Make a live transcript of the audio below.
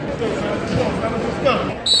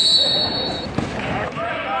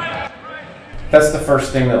That's the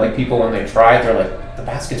first thing that like people, when they try it, they're like, the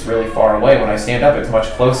basket's really far away. When I stand up, it's much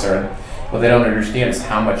closer. And what they don't understand is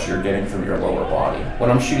how much you're getting from your lower body. When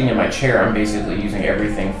I'm shooting in my chair, I'm basically using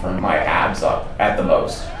everything from my abs up at the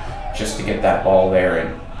most, just to get that ball there.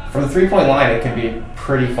 And from the three-point line, it can be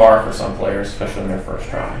pretty far for some players, especially in their first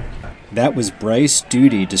try. That was Bryce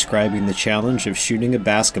Duty describing the challenge of shooting a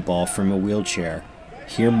basketball from a wheelchair.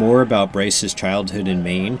 Hear more about Bryce's childhood in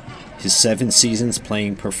Maine, his 7 seasons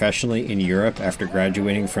playing professionally in Europe after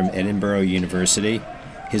graduating from Edinburgh University,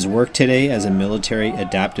 his work today as a military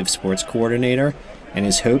adaptive sports coordinator, and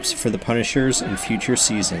his hopes for the Punishers in future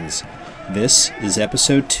seasons. This is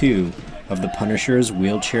episode 2 of the Punishers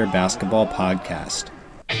Wheelchair Basketball Podcast.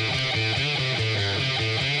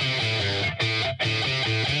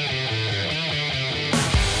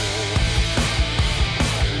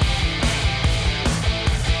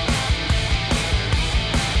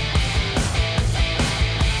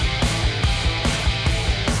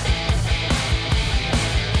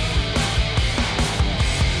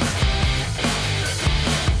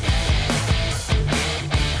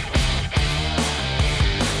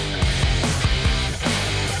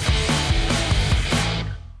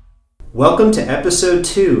 Welcome to episode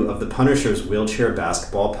 2 of the Punishers Wheelchair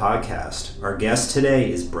Basketball Podcast. Our guest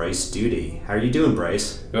today is Bryce Duty. How are you doing,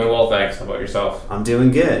 Bryce? Doing well, thanks. How about yourself? I'm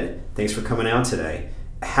doing good. Thanks for coming out today.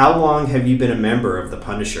 How long have you been a member of the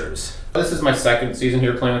Punishers? This is my second season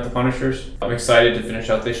here playing with the Punishers. I'm excited to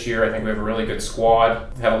finish out this year. I think we have a really good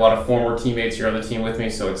squad. I have a lot of former teammates here on the team with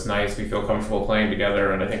me, so it's nice. We feel comfortable playing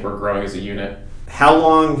together, and I think we're growing as a unit. How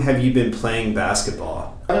long have you been playing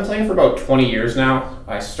basketball? I've been playing for about 20 years now.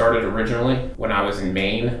 I started originally when I was in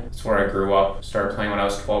Maine. That's where I grew up. Started playing when I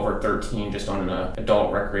was 12 or 13, just on an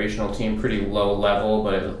adult recreational team, pretty low level,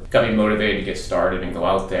 but it got me motivated to get started and go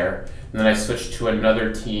out there. And then I switched to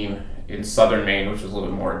another team in southern Maine, which was a little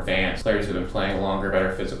bit more advanced. Players who've been playing longer,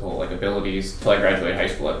 better physical abilities. Until I graduated high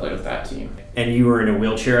school, I played with that team. And you were in a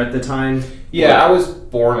wheelchair at the time? Yeah, I was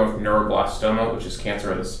born with neuroblastoma, which is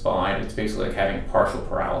cancer of the spine. It's basically like having partial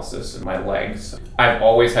paralysis in my legs. I've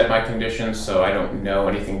always had my condition, so I don't know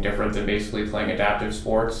anything different than basically playing adaptive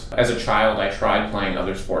sports. As a child, I tried playing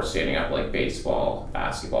other sports standing up, like baseball,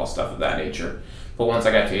 basketball, stuff of that nature. But once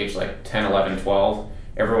I got to age like 10, 11, 12,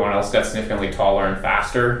 everyone else got significantly taller and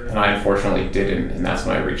faster, and I unfortunately didn't, and that's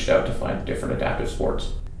when I reached out to find different adaptive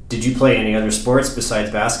sports. Did you play any other sports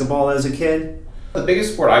besides basketball as a kid? The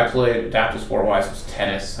biggest sport I played, adaptive sport-wise, was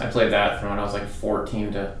tennis. I played that from when I was like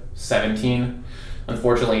 14 to 17.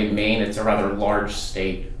 Unfortunately, in Maine, it's a rather large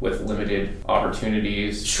state with limited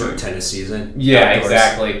opportunities. Short tennis season. Yeah, outdoors.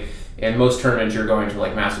 Exactly. In most tournaments, you're going to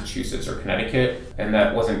like Massachusetts or Connecticut, and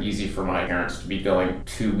that wasn't easy for my parents to be going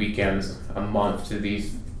 2 weekends a month to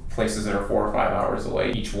these places that are 4 or 5 hours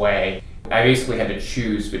away each way. I basically had to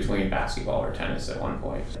choose between basketball or tennis at one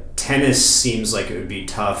point. Tennis seems like it would be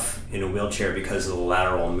tough in a wheelchair because of the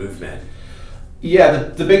lateral movement. Yeah,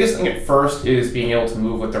 the biggest thing at first is being able to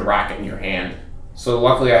move with the racket in your hand. So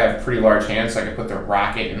luckily I have pretty large hands, so I can put the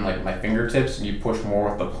racket in like my fingertips and you push more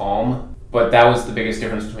with the palm. But that was the biggest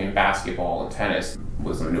difference between basketball and tennis,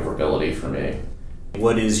 was the maneuverability for me.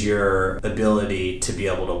 What is your ability to be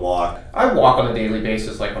able to walk? I walk on a daily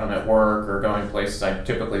basis, like when I'm at work or going places. I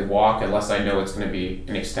typically walk unless I know it's going to be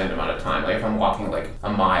an extended amount of time. Like if I'm walking like a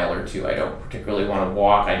mile or 2, I don't particularly want to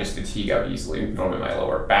walk. I just fatigue out easily. Normally my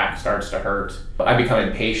lower back starts to hurt. I become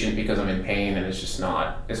impatient because I'm in pain, and it's just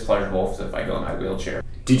not as pleasurable as if I go in my wheelchair.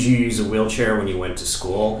 Did you use a wheelchair when you went to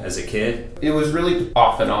school as a kid? It was really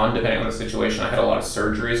off and on, depending on the situation. I had a lot of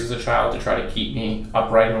surgeries as a child to try to keep me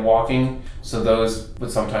upright and walking. So those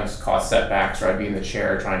would sometimes cause setbacks, or I'd be in the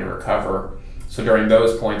chair trying to recover. So during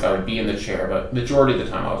those points, I would be in the chair, but majority of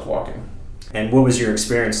the time I was walking. And what was your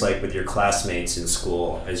experience like with your classmates in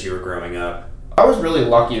school as you were growing up? I was really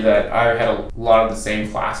lucky that I had a lot of the same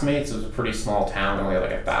classmates. It was a pretty small town, only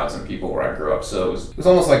like 1,000 people where I grew up, so it was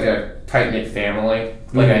almost like a tight-knit family.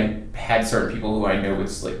 Like I had certain people who I knew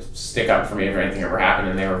would like stick up for me if anything ever happened,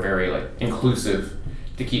 and they were very like inclusive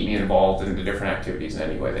to keep me involved in the different activities in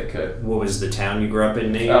any way they could. What was the town you grew up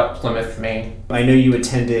in, Nate? Plymouth, Maine. I know you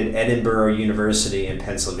attended Edinburgh University in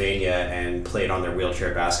Pennsylvania and played on their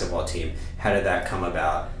wheelchair basketball team. How did that come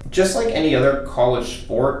about? Just like any other college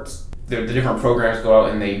sport, the different programs go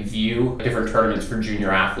out and they view different tournaments for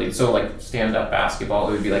junior athletes. So like stand-up basketball,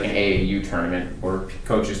 it would be like an AAU tournament where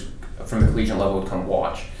coaches from the collegiate level would come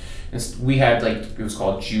watch. And we had like, it was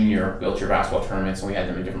called junior wheelchair basketball tournaments, and we had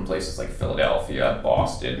them in different places like Philadelphia,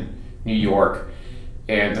 Boston, New York.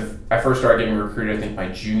 And I first started getting recruited, I think, my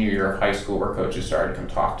junior year of high school, where coaches started to come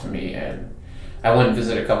talk to me. And I went and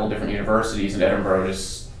visited a couple different universities, and Edinburgh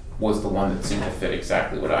just was the one that seemed to fit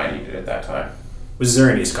exactly what I needed at that time. Was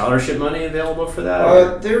there any scholarship money available for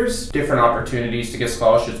that? There's different opportunities to get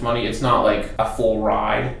scholarships money. It's not like a full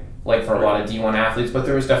ride like for a lot of D1 athletes, but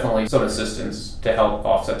there was definitely some assistance to help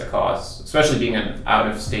offset the costs, especially being an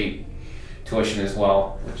out-of-state tuition as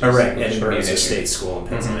well. Right, Edinburgh is a state school in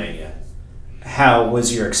Pennsylvania. Mm-hmm. How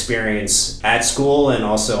was your experience at school and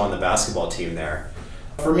also on the basketball team there?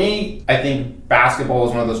 For me, I think basketball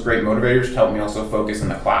was one of those great motivators to help me also focus in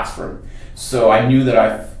the classroom. So I knew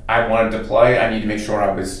that I wanted to play. I needed to make sure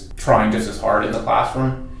I was trying just as hard in the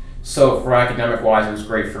classroom. So for academic-wise, it was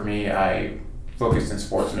great for me. I focused in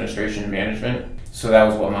sports administration and management. So that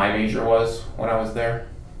was what my major was when I was there.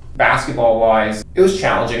 Basketball-wise, it was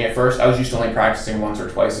challenging at first. I was used to only practicing once or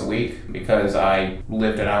twice a week because I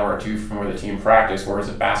lived an hour or two from where the team practiced, whereas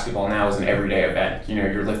at basketball now is an everyday event. You know,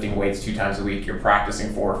 you're lifting weights 2 times a week, you're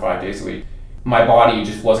practicing 4 or 5 days a week. My body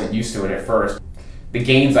just wasn't used to it at first. The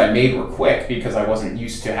gains I made were quick because I wasn't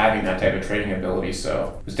used to having that type of training ability,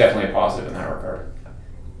 so it was definitely a positive in that regard.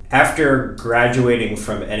 After graduating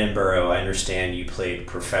from Edinburgh, I understand you played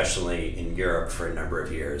professionally in Europe for a number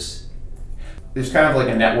of years. There's kind of like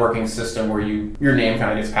a networking system where your name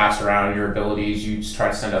kind of gets passed around, your abilities. You just try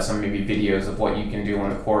to send out some maybe videos of what you can do on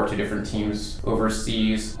the court to different teams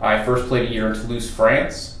overseas. I first played a year in Toulouse,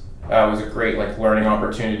 France. It was a great learning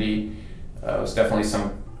opportunity. It was definitely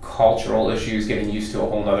some cultural issues, getting used to a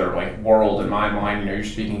whole other world in my mind. You know, you're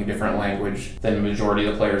speaking a different language than the majority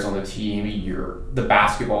of the players on the team. The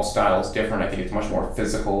basketball style is different. I think it's much more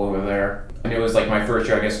physical over there. And it was my first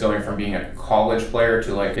year, I guess, going from being a college player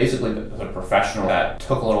to basically a professional. That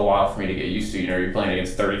took a little while for me to get used to. You know, you're playing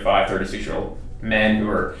against 35, 36-year-old men who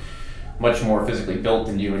are much more physically built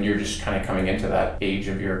than you, and you're just kind of coming into that age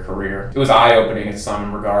of your career. It was eye-opening in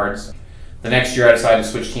some regards. The next year I decided to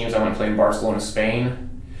switch teams. I went to play in Barcelona, Spain,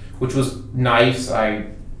 which was nice. I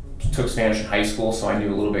took Spanish in high school, so I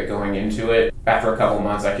knew a little bit going into it. After a couple of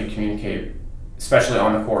months, I could communicate, especially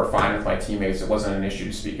on the court, fine with my teammates. It wasn't an issue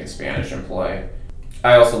to speak in Spanish and play.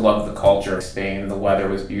 I also loved the culture of Spain. The weather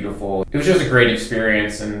was beautiful. It was just a great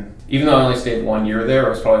experience, and even though I only stayed 1 year there, it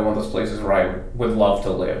was probably one of those places where I would love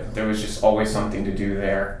to live. There was just always something to do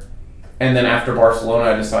there. And then after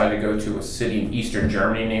Barcelona, I decided to go to a city in eastern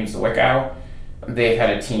Germany named Zwickau. They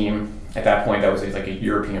had a team at that point that was like a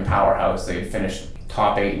European powerhouse. They had finished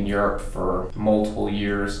top 8 in Europe for multiple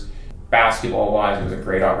years. Basketball-wise, it was a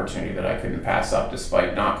great opportunity that I couldn't pass up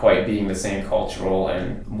despite not quite being the same cultural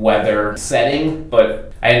and weather setting,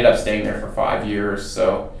 but I ended up staying there for 5 years.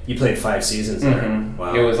 So you played 5 seasons there. Mm-hmm.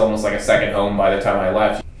 Wow. It was almost like a second home by the time I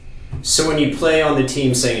left. So when you play on the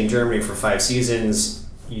team, say in Germany for 5 seasons,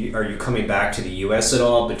 are you coming back to the U.S. at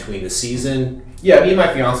all between the season? Yeah, me and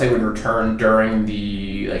my fiance would return during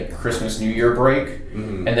the Christmas New Year break,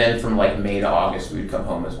 mm-hmm. and then from May to August we'd come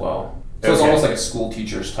home as well. So It's almost like a school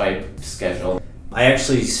teacher's type schedule. I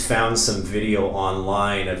actually found some video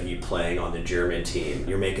online of you playing on the German team.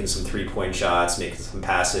 You're making some 3-point shots, making some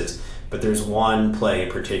passes, but there's one play in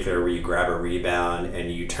particular where you grab a rebound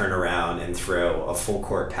and you turn around and throw a full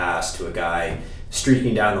court pass to a guy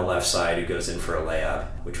streaking down the left side who goes in for a layup,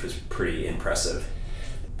 which was pretty impressive.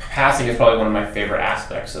 Passing is probably one of my favorite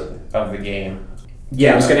aspects of the game.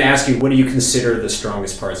 Yeah, I was going to ask you, what do you consider the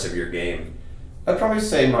strongest parts of your game? I'd probably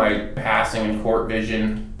say my passing and court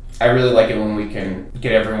vision. I really like it when we can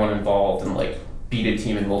get everyone involved and beat a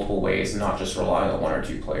team in multiple ways and not just rely on 1 or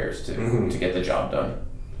 2 players to get the job done.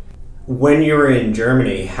 When you were in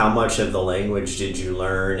Germany, how much of the language did you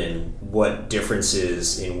learn, and what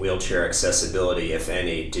differences in wheelchair accessibility, if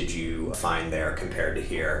any, did you find there compared to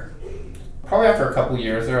here? Probably after a couple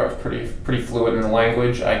years there, I was pretty fluent in the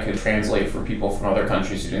language. I could translate for people from other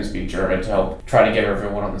countries who didn't speak German to help try to get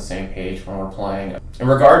everyone on the same page when we're playing. In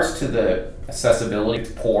regards to the accessibility,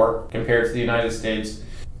 it's poor compared to the United States.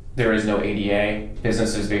 There is no ADA.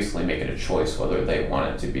 Businesses basically make it a choice whether they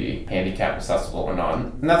want it to be handicap accessible or not.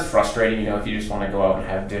 And that's frustrating, if you just want to go out and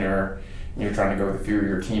have dinner and you're trying to go through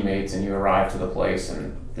your teammates and you arrive to the place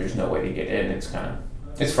and there's no way to get in.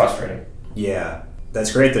 It's frustrating. Yeah.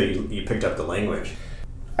 That's great that you picked up the language.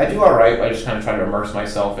 I do all right. I just kind of try to immerse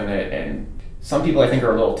myself in it. And some people I think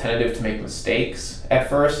are a little tentative to make mistakes at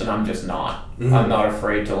first, and I'm just not. Mm-hmm. I'm not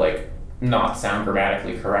afraid to not sound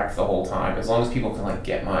grammatically correct the whole time. As long as people can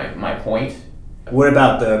get my point. What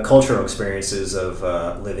about the cultural experiences of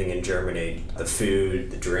living in Germany? The food,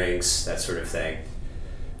 the drinks, that sort of thing.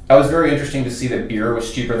 It was very interesting to see that beer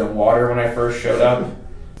was cheaper than water when I first showed up.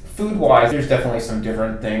 Food-wise, there's definitely some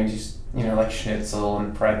different things. Like schnitzel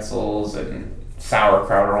and pretzels and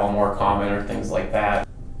sauerkraut are all more common, or things like that.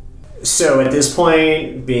 So at this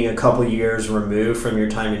point, being a couple years removed from your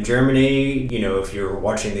time in Germany, if you're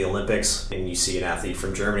watching the Olympics and you see an athlete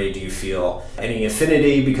from Germany, do you feel any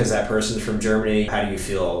affinity because that person's from Germany? How do you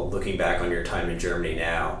feel looking back on your time in Germany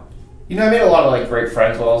now? I made a lot of great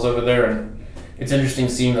friends while I was over there, and it's interesting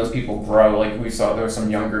seeing those people grow. We saw there were some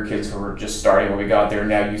younger kids who were just starting when we got there.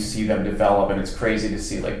 Now you see them develop, and it's crazy to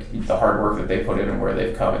see the hard work that they put in and where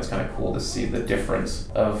they've come. It's kind of cool to see the difference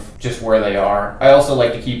of just where they are. I also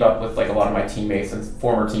like to keep up with a lot of my teammates and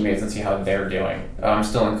former teammates and see how they're doing. I'm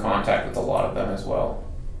still in contact with a lot of them as well.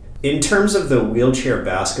 In terms of the wheelchair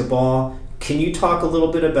basketball, can you talk a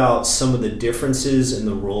little bit about some of the differences in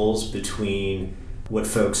the roles between what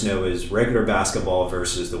folks know as regular basketball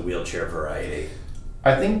versus the wheelchair variety?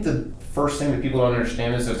 I think the first thing that people don't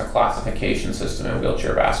understand is there's a classification system in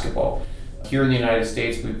wheelchair basketball. Here in the United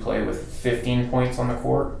States, we play with 15 points on the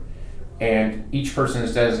court, and each person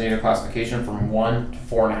is designated a classification from 1 to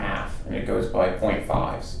 4.5, and it goes by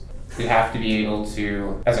 0.5s. You have to be able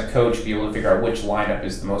to, as a coach, be able to figure out which lineup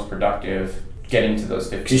is the most productive getting to those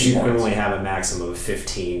 15 points. Because you can only have a maximum of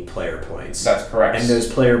 15 player points. That's correct. And those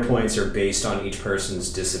player points are based on each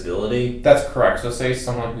person's disability? That's correct. So say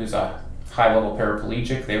someone who's a high-level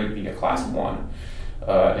paraplegic, they would be a class 1.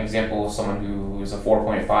 An example of someone who is a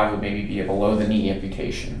 4.5 would maybe be a below-the-knee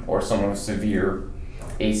amputation, or someone with severe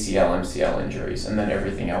ACL, MCL injuries, and then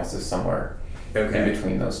everything else is somewhere in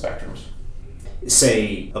between those spectrums.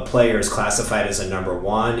 Say a player is classified as a number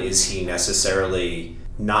 1, is he necessarily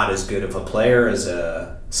not as good of a player as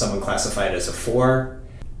someone classified as a 4?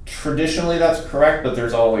 Traditionally, that's correct, but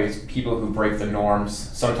there's always people who break the norms.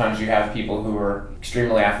 Sometimes you have people who are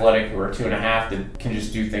extremely athletic, who are 2.5, that can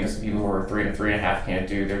just do things that people who are 3 and 3.5 can't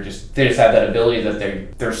do. They just have that ability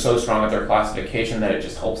that they're so strong at their classification that it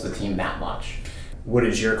just helps the team that much. What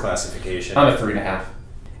is your classification? I'm a 3.5.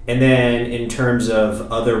 And then in terms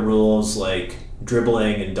of other rules like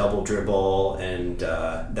dribbling and double dribble and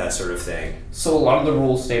that sort of thing. So a lot of the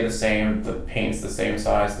rules stay the same. The paint's the same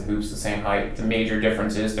size, the hoop's the same height. The major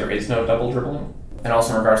difference is there is no double dribbling. And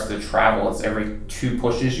also in regards to the travel, it's every 2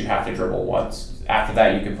 pushes you have to dribble once. After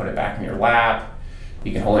that, you can put it back in your lap.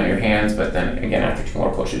 You can hold it in your hands, but then again, after 2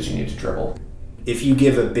 more pushes, you need to dribble. If you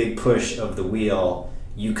give a big push of the wheel,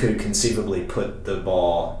 you could conceivably put the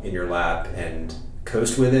ball in your lap and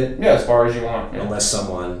coast with it? Yeah, as far as you want. Yeah. Unless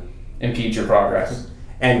someone impedes your progress.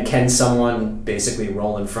 And can someone basically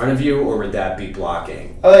roll in front of you, or would that be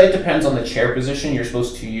blocking? It depends on the chair position. You're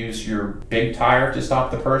supposed to use your big tire to stop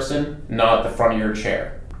the person, not the front of your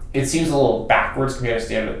chair. It seems a little backwards compared to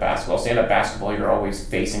stand-up basketball. Stand-up basketball, you're always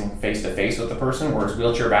facing face-to-face with the person, whereas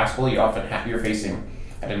wheelchair basketball, you're facing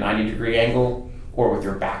at a 90-degree angle or with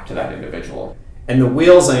your back to that individual. And the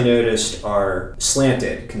wheels, I noticed, are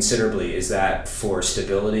slanted considerably. Is that for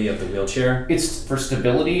stability of the wheelchair? It's for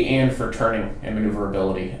stability and for turning and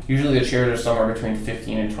maneuverability. Usually the chairs are somewhere between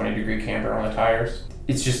 15 and 20 degree camber on the tires.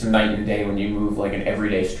 It's just night and day when you move an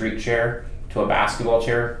everyday street chair to a basketball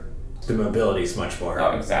chair. The mobility is much more.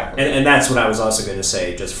 Oh, exactly. And that's what I was also going to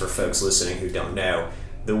say, just for folks listening who don't know.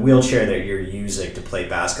 The wheelchair that you're using to play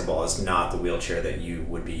basketball is not the wheelchair that you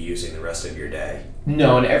would be using the rest of your day.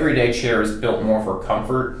 No, an everyday chair is built more for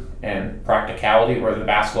comfort and practicality, where the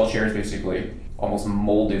basketball chair is basically almost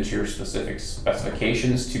molded to your specific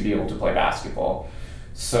specifications to be able to play basketball.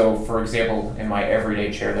 So, for example, in my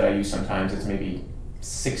everyday chair that I use sometimes, it's maybe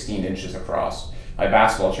 16 inches across. My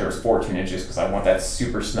basketball chair is 14 inches because I want that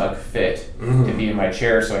super snug fit to be in my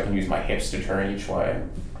chair so I can use my hips to turn each way.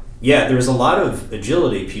 Yeah, there's a lot of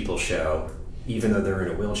agility people show, even though they're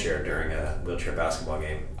in a wheelchair during a wheelchair basketball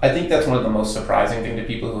game. I think that's one of the most surprising things to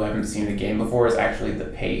people who haven't seen the game before is actually the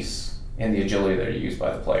pace and the agility that are used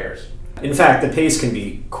by the players. In fact, the pace can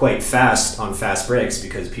be quite fast on fast breaks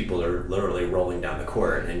because people are literally rolling down the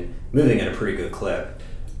court and moving at a pretty good clip.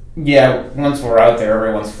 Yeah, once we're out there,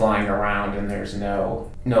 everyone's flying around and there's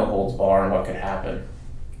no holds bar on what could happen.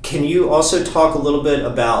 Can you also talk a little bit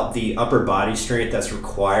about the upper body strength that's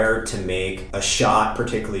required to make a shot,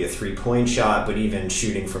 particularly a three-point shot, but even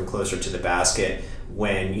shooting from closer to the basket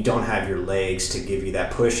when you don't have your legs to give you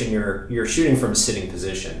that push and you're shooting from a sitting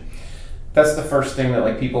position? That's the first thing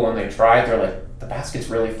that people, when they try it, they're like, the basket's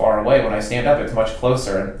really far away. When I stand up, it's much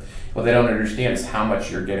closer. And what they don't understand is how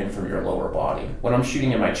much you're getting from your lower body. When I'm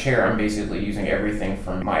shooting in my chair, I'm basically using everything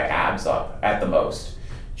from my abs up at the most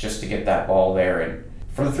just to get that ball there. And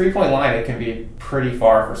from the three-point line, it can be pretty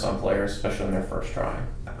far for some players, especially when they're first trying.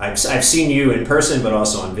 I've seen you in person, but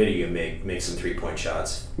also on video make some three-point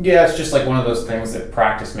shots. Yeah, it's just one of those things that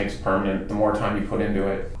practice makes permanent. The more time you put into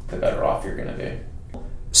it, the better off you're going to be.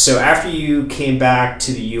 So after you came back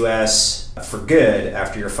to the U.S. for good,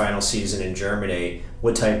 after your final season in Germany,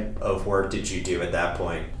 What type of work did you do at that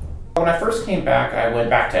point? When I first came back, I went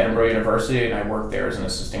back to Edinburgh University and I worked there as an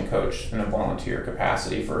assistant coach in a volunteer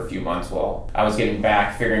capacity for a few months while I was getting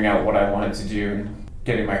back, figuring out what I wanted to do and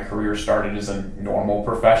getting my career started as a normal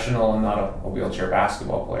professional and not a wheelchair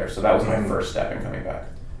basketball player. So that was my first step in coming back.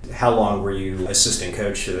 How long were you assistant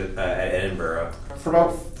coach at Edinburgh? For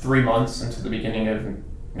about 3 months until the beginning of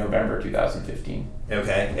November 2015.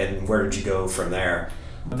 Okay, and where did you go from there?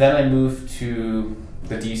 Then I moved to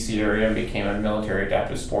the DC area and became a military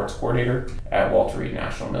adaptive sports coordinator at Walter Reed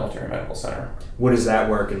National Military Medical Center. What does that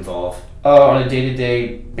work involve? On a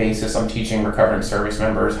day-to-day basis, I'm teaching recovering service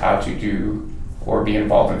members how to do or be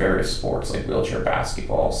involved in various sports like wheelchair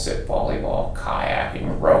basketball, sit volleyball,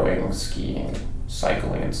 kayaking, rowing, skiing,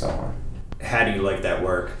 cycling, and so on. How do you like that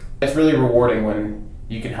work? It's really rewarding when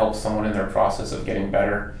you can help someone in their process of getting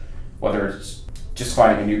better, whether it's just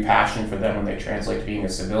finding a new passion for them when they translate to being a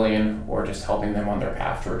civilian or just helping them on their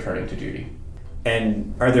path to returning to duty.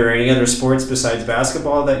 And are there any other sports besides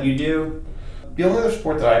basketball that you do? The only other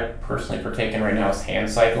sport that I personally partake in right now is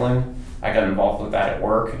hand cycling. I got involved with that at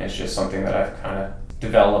work, and it's just something that I've kind of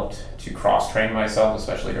developed to cross-train myself,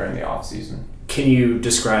 especially during the off-season. Can you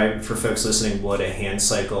describe for folks listening what a hand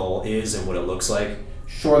cycle is and what it looks like?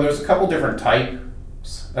 Sure, there's a couple different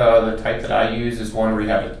types. The type that I use is one where you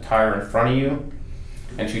have a tire in front of you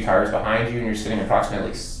and 2 tires behind you, and you're sitting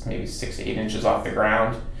approximately maybe 6 to 8 inches off the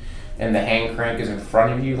ground, and the hand crank is in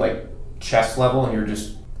front of you, like chest level, and you're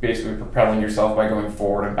just basically propelling yourself by going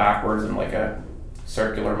forward and backwards in like a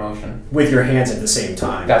circular motion. With your hands at the same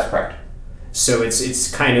time? That's correct. So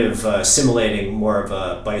it's kind of simulating more of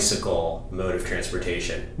a bicycle mode of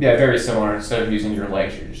transportation. Yeah, very similar. Instead of using your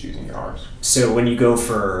legs, you're just using your arms. So when you go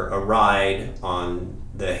for a ride on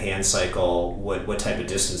the hand cycle, what type of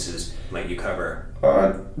distances might you cover?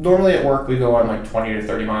 Normally at work we go on like 20 to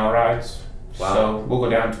 30 mile rides. Wow. So we'll go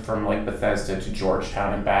down from like Bethesda to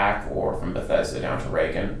Georgetown and back, or from Bethesda down to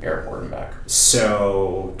Reagan Airport and back.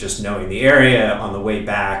 So just knowing the area, on the way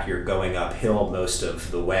back you're going uphill most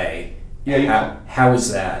of the way. Yeah. How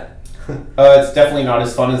is that? It's definitely not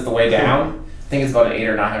as fun as the way down. I think it's about an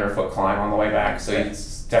 800 or 900 foot climb on the way back, so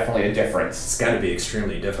it's definitely a difference. It's got to be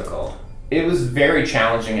extremely difficult. It was very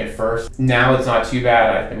challenging at first. Now it's not too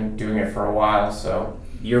bad. I've been doing it for a while, so.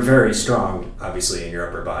 You're very strong, obviously, in your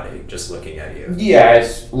upper body, just looking at you. Yeah,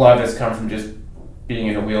 a lot of it's come from just being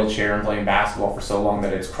in a wheelchair and playing basketball for so long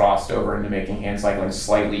that it's crossed over into making hand cycling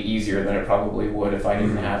slightly easier than it probably would if I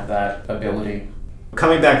didn't have that ability.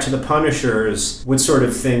 Coming back to the Punishers, what sort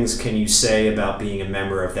of things can you say about being a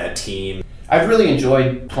member of that team? I've really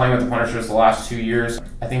enjoyed playing with the Punishers the last 2 years.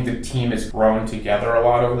 I think the team has grown together a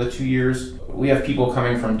lot over the 2 years. We have people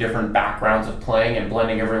coming from different backgrounds of playing, and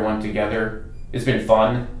blending everyone together has been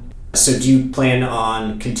fun. So do you plan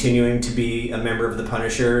on continuing to be a member of the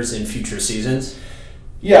Punishers in future seasons?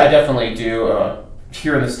 Yeah, I definitely do.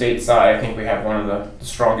 Here in the stateside, I think we have one of the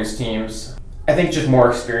strongest teams. I think just more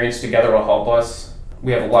experience together will help us.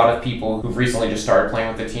 We have a lot of people who've recently just started playing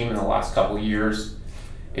with the team in the last couple of years.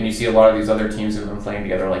 And you see a lot of these other teams who've been playing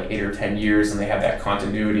together like 8 or 10 years, and they have that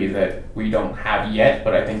continuity that we don't have yet,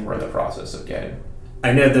 but I think we're in the process of getting.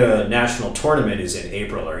 I know the national tournament is in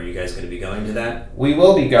April. Are you guys going to be going to that? We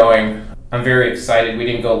will be going. I'm very excited. We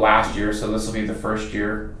didn't go last year, so this will be the first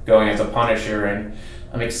year going as a Punisher, and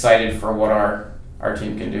I'm excited for what our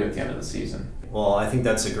team can do at the end of the season. Well, I think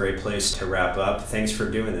that's a great place to wrap up. Thanks for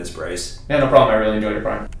doing this, Bryce. Yeah, no problem. I really enjoyed it,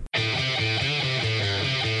 Brian.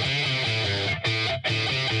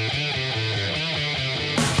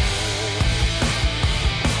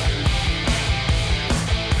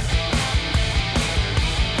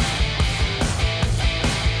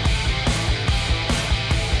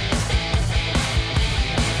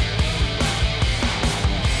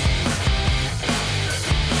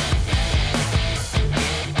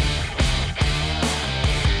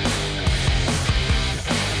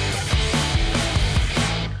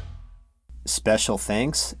 Special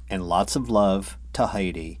thanks and lots of love to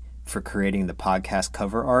Heidi for creating the podcast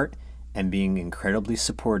cover art and being incredibly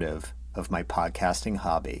supportive of my podcasting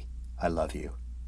hobby. I love you.